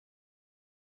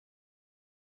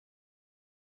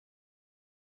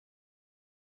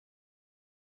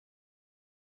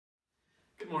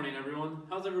morning, everyone.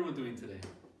 How's everyone doing today?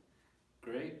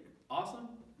 Great? Awesome?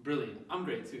 Brilliant. I'm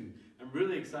great too. I'm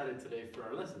really excited today for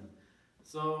our lesson.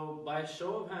 So, by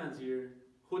show of hands here,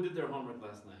 who did their homework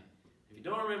last night? If you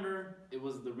don't remember, it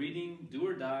was the reading Do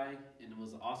or Die, and it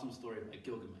was an awesome story by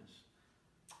Gilgamesh.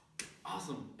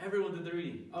 Awesome. Everyone did the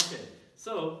reading. Okay,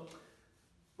 so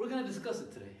we're going to discuss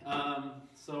it today.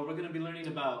 So we're going to be learning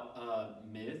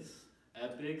about myths,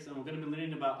 epics, and we're going to be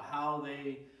learning about how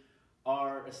they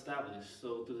are established.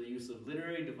 So through the use of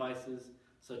literary devices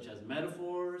such as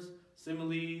metaphors,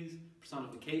 similes,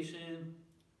 personification,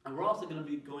 and we're also going to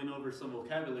be going over some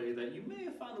vocabulary that you may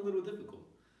have found a little difficult.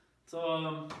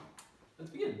 So let's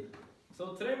begin.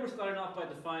 So today we're starting off by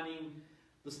defining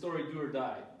the story Do or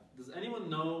Die. Does anyone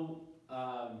know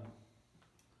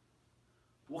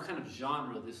what kind of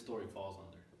genre this story falls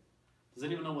under? Does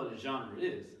anyone know what a genre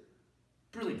is?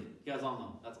 Brilliant. You guys all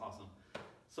know. That's awesome.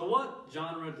 So what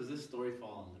genre does this story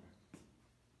fall under?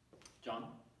 John?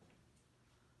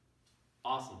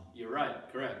 Awesome. You're right.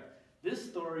 Correct. This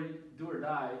story, Do or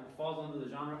Die, falls under the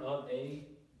genre of a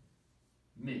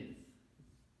myth.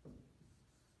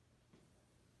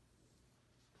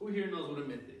 Who here knows what a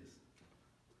myth is?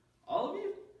 All of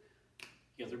you?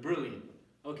 You guys are brilliant.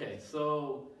 Okay,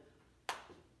 so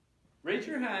raise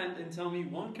your hand and tell me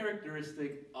one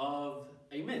characteristic of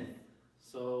a myth.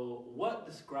 So what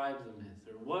describes a myth,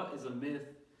 or what is a myth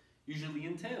usually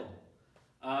entail?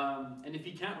 And if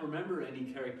you can't remember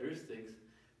any characteristics,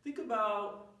 think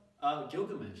about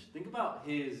Gilgamesh. Think about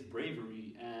his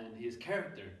bravery and his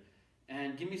character,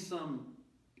 and give me some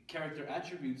character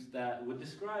attributes that would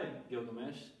describe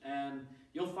Gilgamesh, and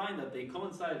you'll find that they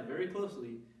coincide very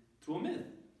closely to a myth.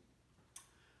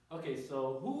 Okay,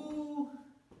 so who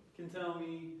can tell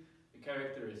me a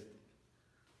characteristic?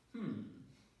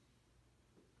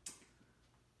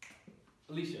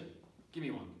 Alicia, give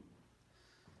me one.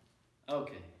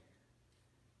 Okay.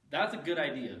 That's a good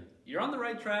idea. You're on the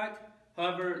right track.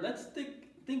 However, let's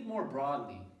think more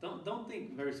broadly. Don't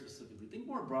think very specifically. Think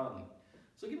more broadly.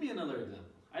 So give me another example.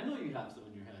 I know you have some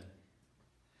in your head.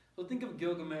 So think of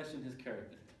Gilgamesh and his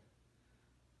character.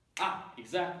 Ah,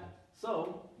 exactly.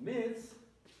 So myths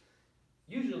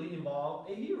usually involve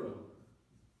a hero.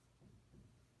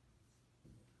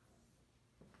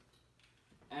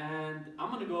 And I'm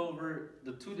going to go over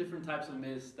the two different types of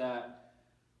myths that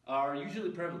are usually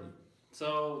prevalent.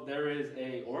 So there is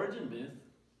a origin myth,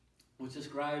 which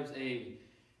describes a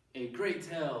great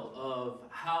tale of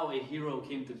how a hero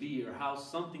came to be, or how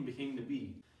something became to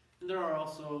be. And there are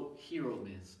also hero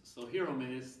myths. So hero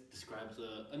myths describes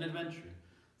an adventure.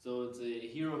 So it's a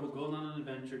hero who goes on an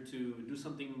adventure to do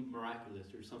something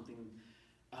miraculous or something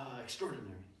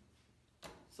extraordinary.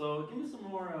 So give me some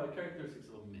more characteristics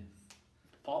of a myth.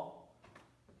 Paul?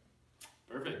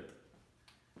 Perfect.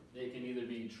 They can either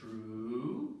be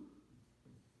true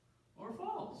or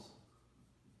false.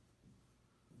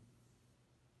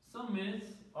 Some myths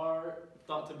are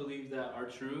thought to believe that are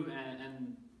true,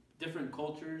 and different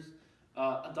cultures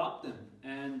adopt them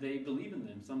and they believe in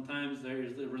them. Sometimes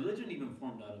there's a religion even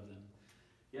formed out of them.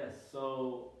 Yes,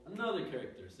 so another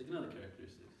characteristic.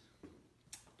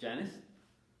 Janice?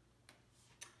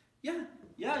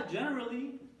 Yeah,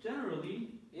 generally,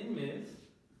 in myths,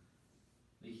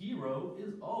 the hero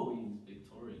is always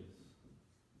victorious.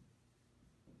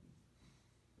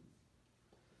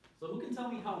 So who can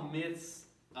tell me how myths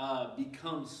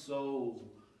become so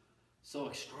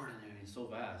extraordinary and so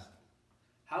vast?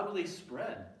 How do they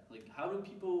spread? Like, how do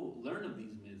people learn of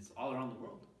these myths all around the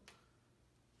world?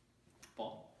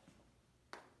 Paul?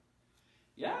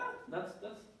 Yeah, that's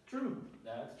true.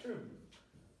 That's true.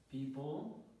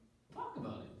 People talk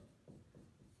about it,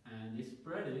 and they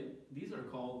spread it. These are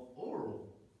called oral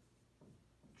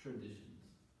traditions.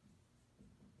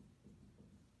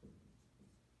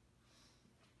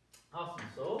 Awesome.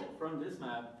 So from this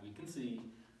map, we can see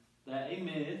that a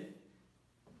myth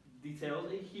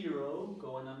details a hero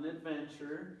going on an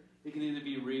adventure. It can either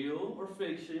be real or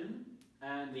fiction,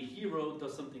 and the hero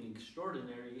does something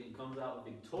extraordinary and comes out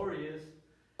victorious,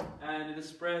 and it is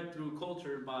spread through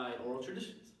culture by oral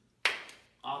traditions.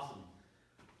 Awesome.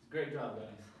 Great job,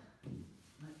 guys.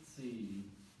 Let's see.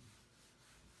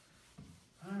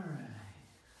 Alright.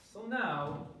 So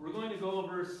now, we're going to go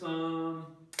over some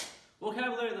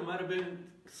vocabulary that might have been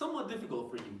somewhat difficult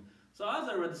for you. So as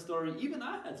I read the story, even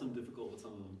I had some difficulty with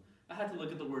some of them. I had to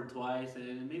look at the word twice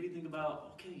and maybe think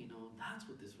about, okay, that's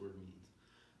what this word means.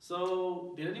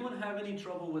 So, did anyone have any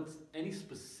trouble with any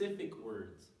specific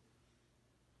words?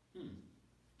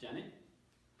 Janet?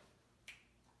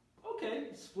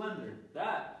 Okay, splendor.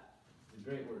 That is a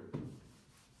great word.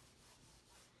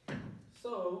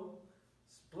 So,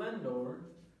 splendor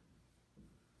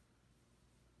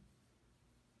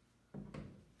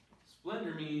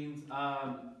Splendor means,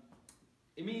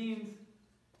 it means,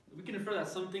 we can infer that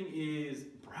something is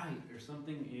bright or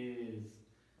something is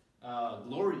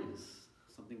glorious.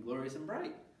 Something glorious and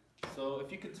bright. So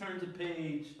if you could turn to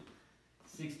page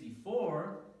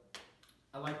 64,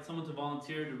 I'd like someone to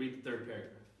volunteer to read the third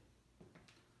paragraph.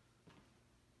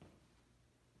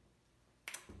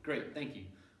 Great, thank you.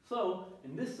 So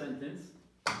in this sentence,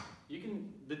 you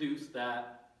can deduce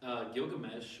that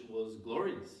Gilgamesh was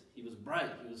glorious. He was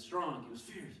bright, he was strong, he was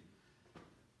fierce.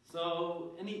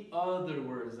 So any other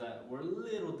words that were a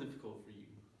little difficult for you?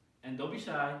 And don't be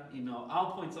shy, you know,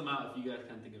 I'll point some out if you guys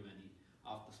can't think of any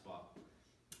off the spot.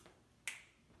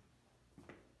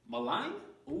 Malign?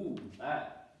 Ooh,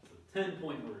 that's a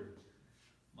 10-point word.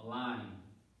 Malign.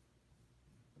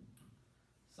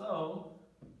 So,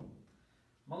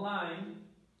 malign,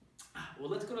 well,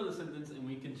 let's go to the sentence and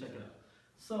we can check it out.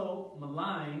 So,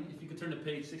 malign, if you could turn to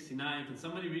page 69, can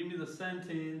somebody read me the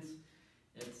sentence?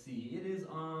 Let's see, it is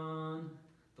on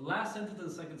the last sentence of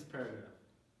the second paragraph.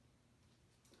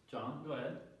 John, go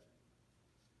ahead.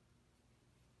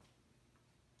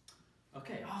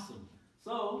 Okay, awesome.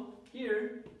 So,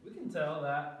 here, we can tell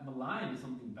that malign is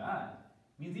something bad.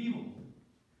 It means evil.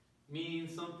 It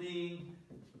means something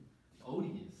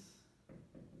odious.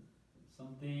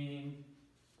 Something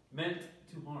meant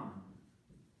to harm.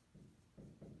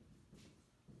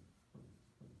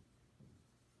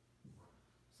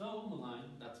 So, malign,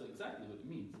 that's exactly what it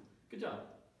means. Good job.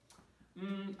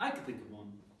 I could think of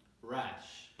one.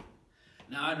 Rash.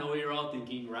 Now, I know what you're all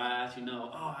thinking. Rash, you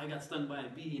know, oh, I got stung by a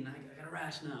bee and I got a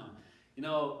rash now. You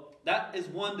know, that is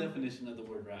one definition of the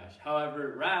word rash.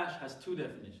 However, rash has two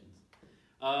definitions.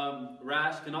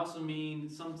 Rash can also mean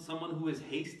someone who is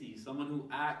hasty, someone who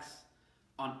acts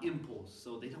on impulse.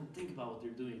 So they don't think about what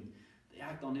they're doing. They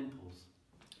act on impulse.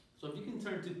 So if you can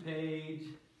turn to page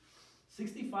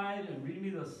 65 and read me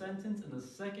the sentence in the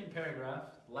second paragraph,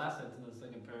 last sentence in the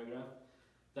second paragraph,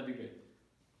 that'd be great.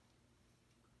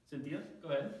 Cynthia, go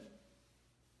ahead.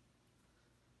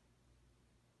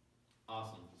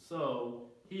 Awesome. So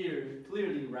here,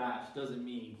 clearly rash doesn't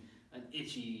mean an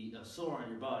itchy, a sore on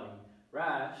your body.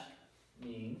 Rash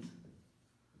means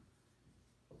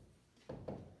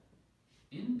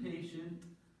impatient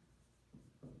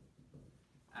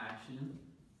action.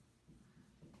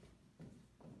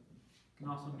 Can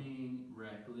also mean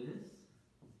reckless.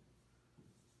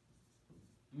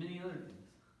 Many other things.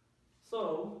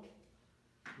 So,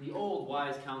 the old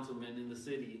wise councilmen in the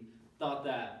city thought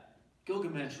that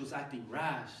Gilgamesh was acting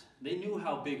rash. They knew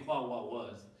how big Wawa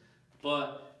was,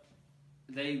 but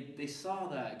they saw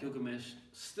that Gilgamesh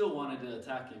still wanted to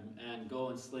attack him and go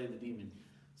and slay the demon.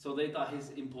 So they thought his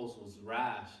impulse was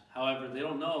rash. However, they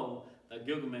don't know that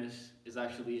Gilgamesh is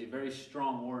actually a very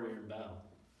strong warrior in battle.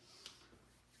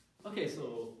 Okay,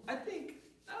 so I think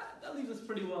that leaves us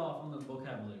pretty well off on the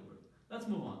vocabulary word. Let's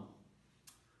move on.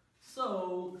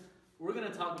 So we're going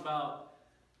to talk about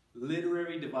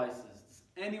literary devices. Does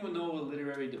anyone know what a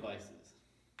literary device is?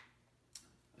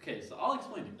 Okay, so I'll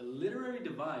explain it. A literary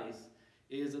device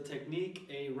is a technique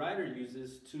a writer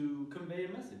uses to convey a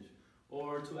message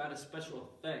or to add a special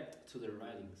effect to their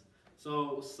writings.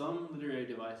 So some literary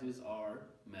devices are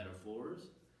metaphors,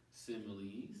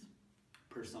 similes,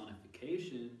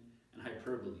 personification, and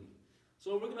hyperbole.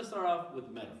 So we're going to start off with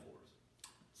metaphors.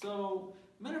 So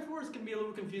metaphors can be a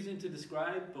little confusing to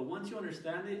describe, but once you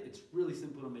understand it, it's really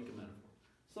simple to make a metaphor.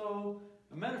 So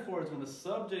a metaphor is when a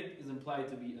subject is implied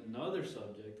to be another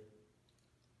subject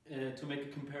to make a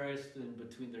comparison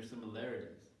between their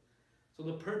similarities. So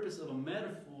the purpose of a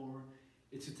metaphor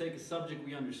is to take a subject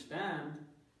we understand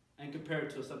and compare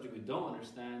it to a subject we don't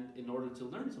understand in order to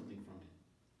learn something from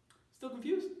it. Still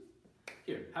confused?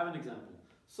 Here, have an example.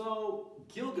 So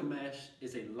Gilgamesh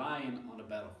is a lion on a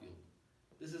battlefield.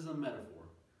 This is a metaphor.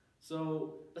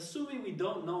 So assuming we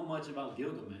don't know much about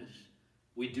Gilgamesh,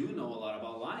 we do know a lot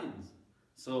about lions.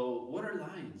 So what are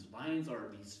lions? Lions are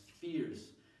these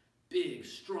fierce, big,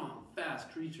 strong, fast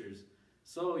creatures.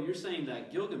 So you're saying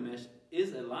that Gilgamesh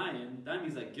is a lion. That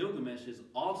means that Gilgamesh is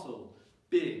also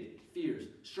big, fierce,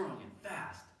 strong, and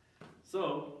fast.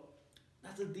 So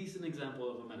that's a decent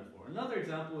example of a metaphor. Another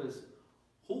example is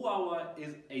Huwawa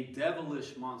is a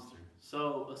devilish monster.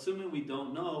 So assuming we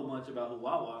don't know much about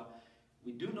Huwawa,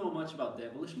 we do know much about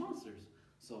devilish monsters.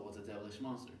 So what's a devilish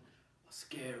monster? A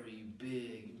scary,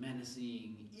 big,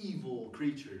 menacing, evil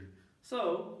creature.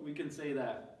 So we can say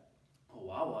that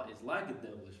Huwawa is like a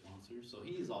devilish monster, so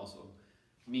he's also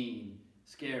mean,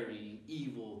 scary,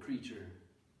 evil creature.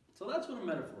 So that's what a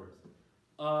metaphor is.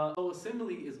 So a simile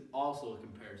is also a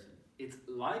comparison. It's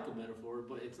like a metaphor,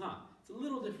 but it's not. It's a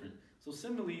little different. So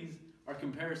similes are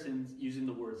comparisons using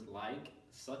the words like,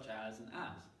 such as, and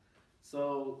as.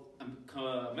 So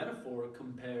a metaphor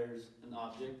compares an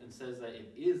object and says that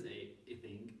it is a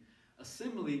thing. A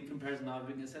simile compares an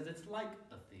object and says it's like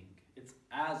a thing. It's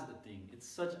as a thing. It's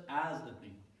such as a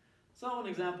thing. So an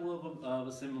example of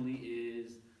a simile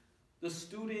is the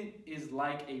student is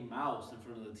like a mouse in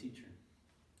front of the teacher.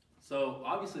 So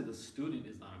obviously the student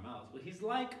is not a mouse, but he's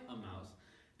like a mouse.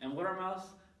 And what are mouse?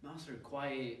 Mouse are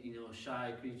quiet,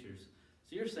 shy creatures.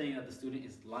 So you're saying that the student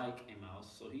is like a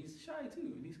mouse, so he's shy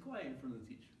too, and he's quiet in front of the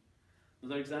teacher.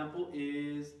 Another example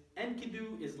is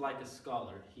Enkidu is like a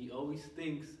scholar. He always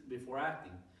thinks before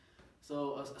acting.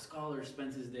 So a scholar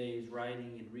spends his days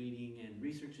writing and reading and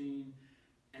researching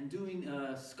and doing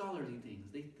scholarly things.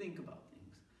 They think about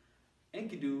things.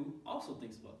 Enkidu also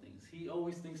thinks about things. He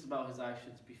always thinks about his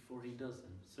actions before he does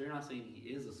them. So you're not saying he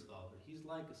is a scholar. He's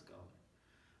like a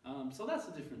scholar. So that's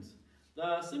the difference.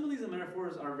 The similes and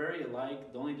metaphors are very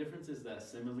alike. The only difference is that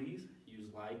similes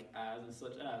use like, as, and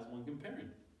such as when comparing.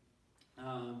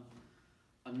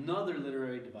 Another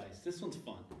literary device. This one's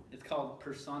fun. It's called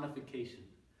personification.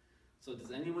 So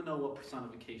does anyone know what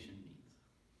personification means?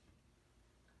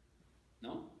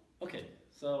 No? Okay.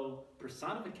 So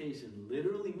personification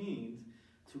literally means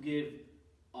to give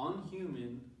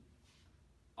unhuman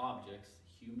objects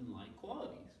human-like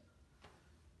qualities.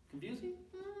 Confusing?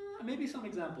 Maybe some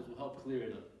examples will help clear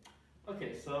it up.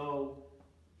 Okay, so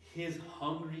his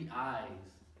hungry eyes.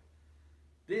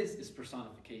 This is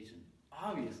personification.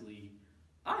 Obviously,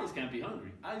 eyes can't be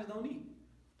hungry. Eyes don't eat.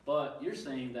 But you're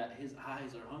saying that his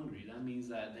eyes are hungry. That means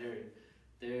that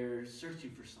they're searching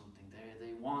for something.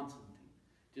 They want something.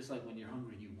 Just like when you're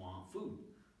hungry, you want food.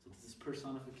 So this is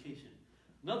personification.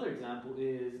 Another example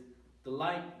is the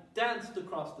light danced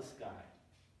across the sky.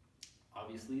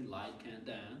 Obviously, light can't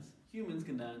dance. Humans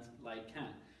can dance, light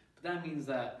can't. But that means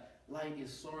that light is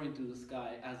soaring through the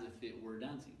sky as if it were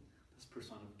dancing. That's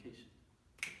personification.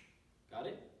 Got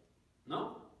it?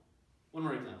 No? One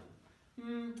more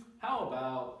example. How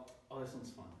about, this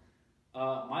one's fun.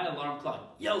 My alarm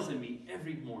clock yells at me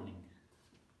every morning.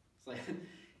 It's like,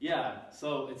 yeah,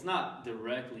 so it's not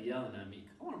directly yelling at me.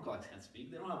 Alarm clocks can't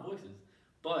speak, they don't have voices.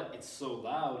 But it's so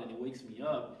loud and it wakes me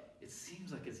up, it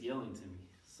seems like it's yelling to me.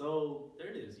 So there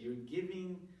it is. You're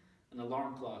giving an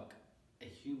alarm clock a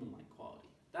human-like quality.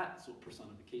 That's what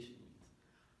personification means.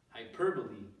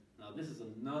 Hyperbole, now this is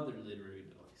another literary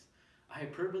device.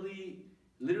 Hyperbole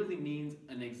literally means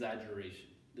an exaggeration.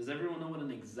 Does everyone know what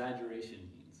an exaggeration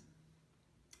means?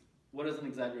 What does an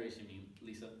exaggeration mean,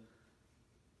 Lisa?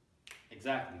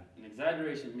 Exactly. An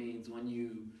exaggeration means when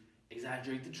you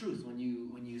exaggerate the truth, when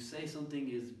you say something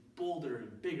is bolder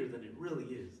and bigger than it really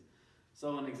is.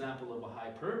 So an example of a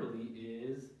hyperbole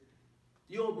is,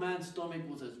 the old man's stomach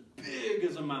was as big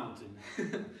as a mountain.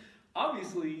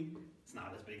 Obviously, it's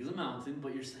not as big as a mountain,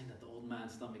 but you're saying that the old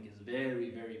man's stomach is very,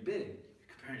 very big.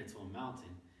 You're comparing it to a mountain.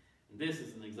 And this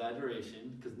is an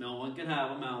exaggeration, because no one can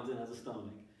have a mountain as a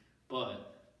stomach.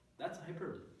 But that's a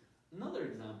hyperbole. Another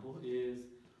example is,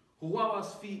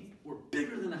 Huwawa's feet were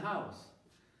bigger than a house.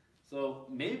 So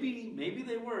maybe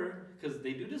they were, because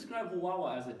they do describe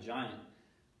Huwawa as a giant.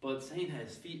 But saying that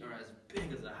his feet are as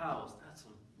big as a house, that's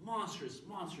a monstrous,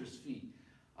 monstrous feat.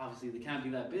 Obviously, they can't be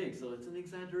that big, so it's an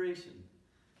exaggeration.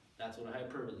 That's what a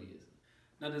hyperbole is.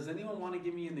 Now, does anyone want to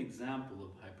give me an example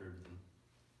of hyperbole?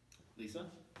 Lisa?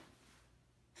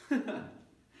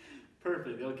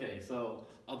 Perfect, okay. So,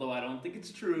 although I don't think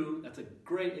it's true, that's a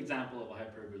great example of a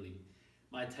hyperbole.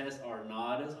 My tests are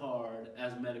not as hard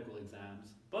as medical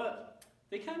exams, but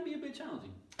they can be a bit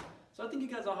challenging. So I think you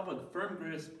guys all have a firm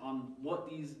grasp on what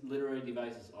these literary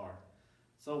devices are.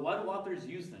 So why do authors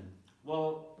use them?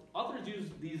 Well, authors use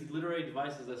these literary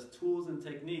devices as tools and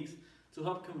techniques to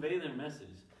help convey their message.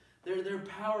 They're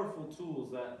powerful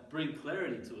tools that bring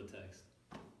clarity to a text.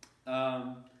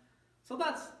 So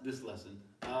that's this lesson.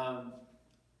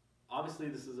 Obviously,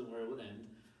 this isn't where it would end.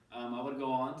 I would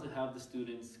go on to have the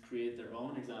students create their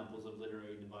own examples of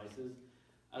literary devices,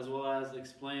 as well as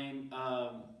explain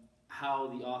how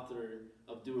the author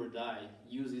of Do or Die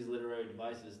used these literary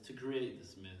devices to create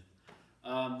this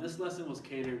myth. This lesson was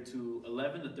catered to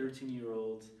 11 to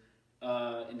 13-year-olds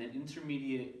in an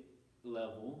intermediate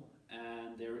level,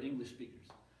 and they were English speakers.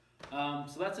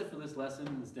 So that's it for this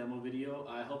lesson, this demo video.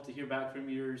 I hope to hear back from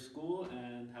your school,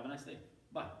 and have a nice day.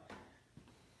 Bye.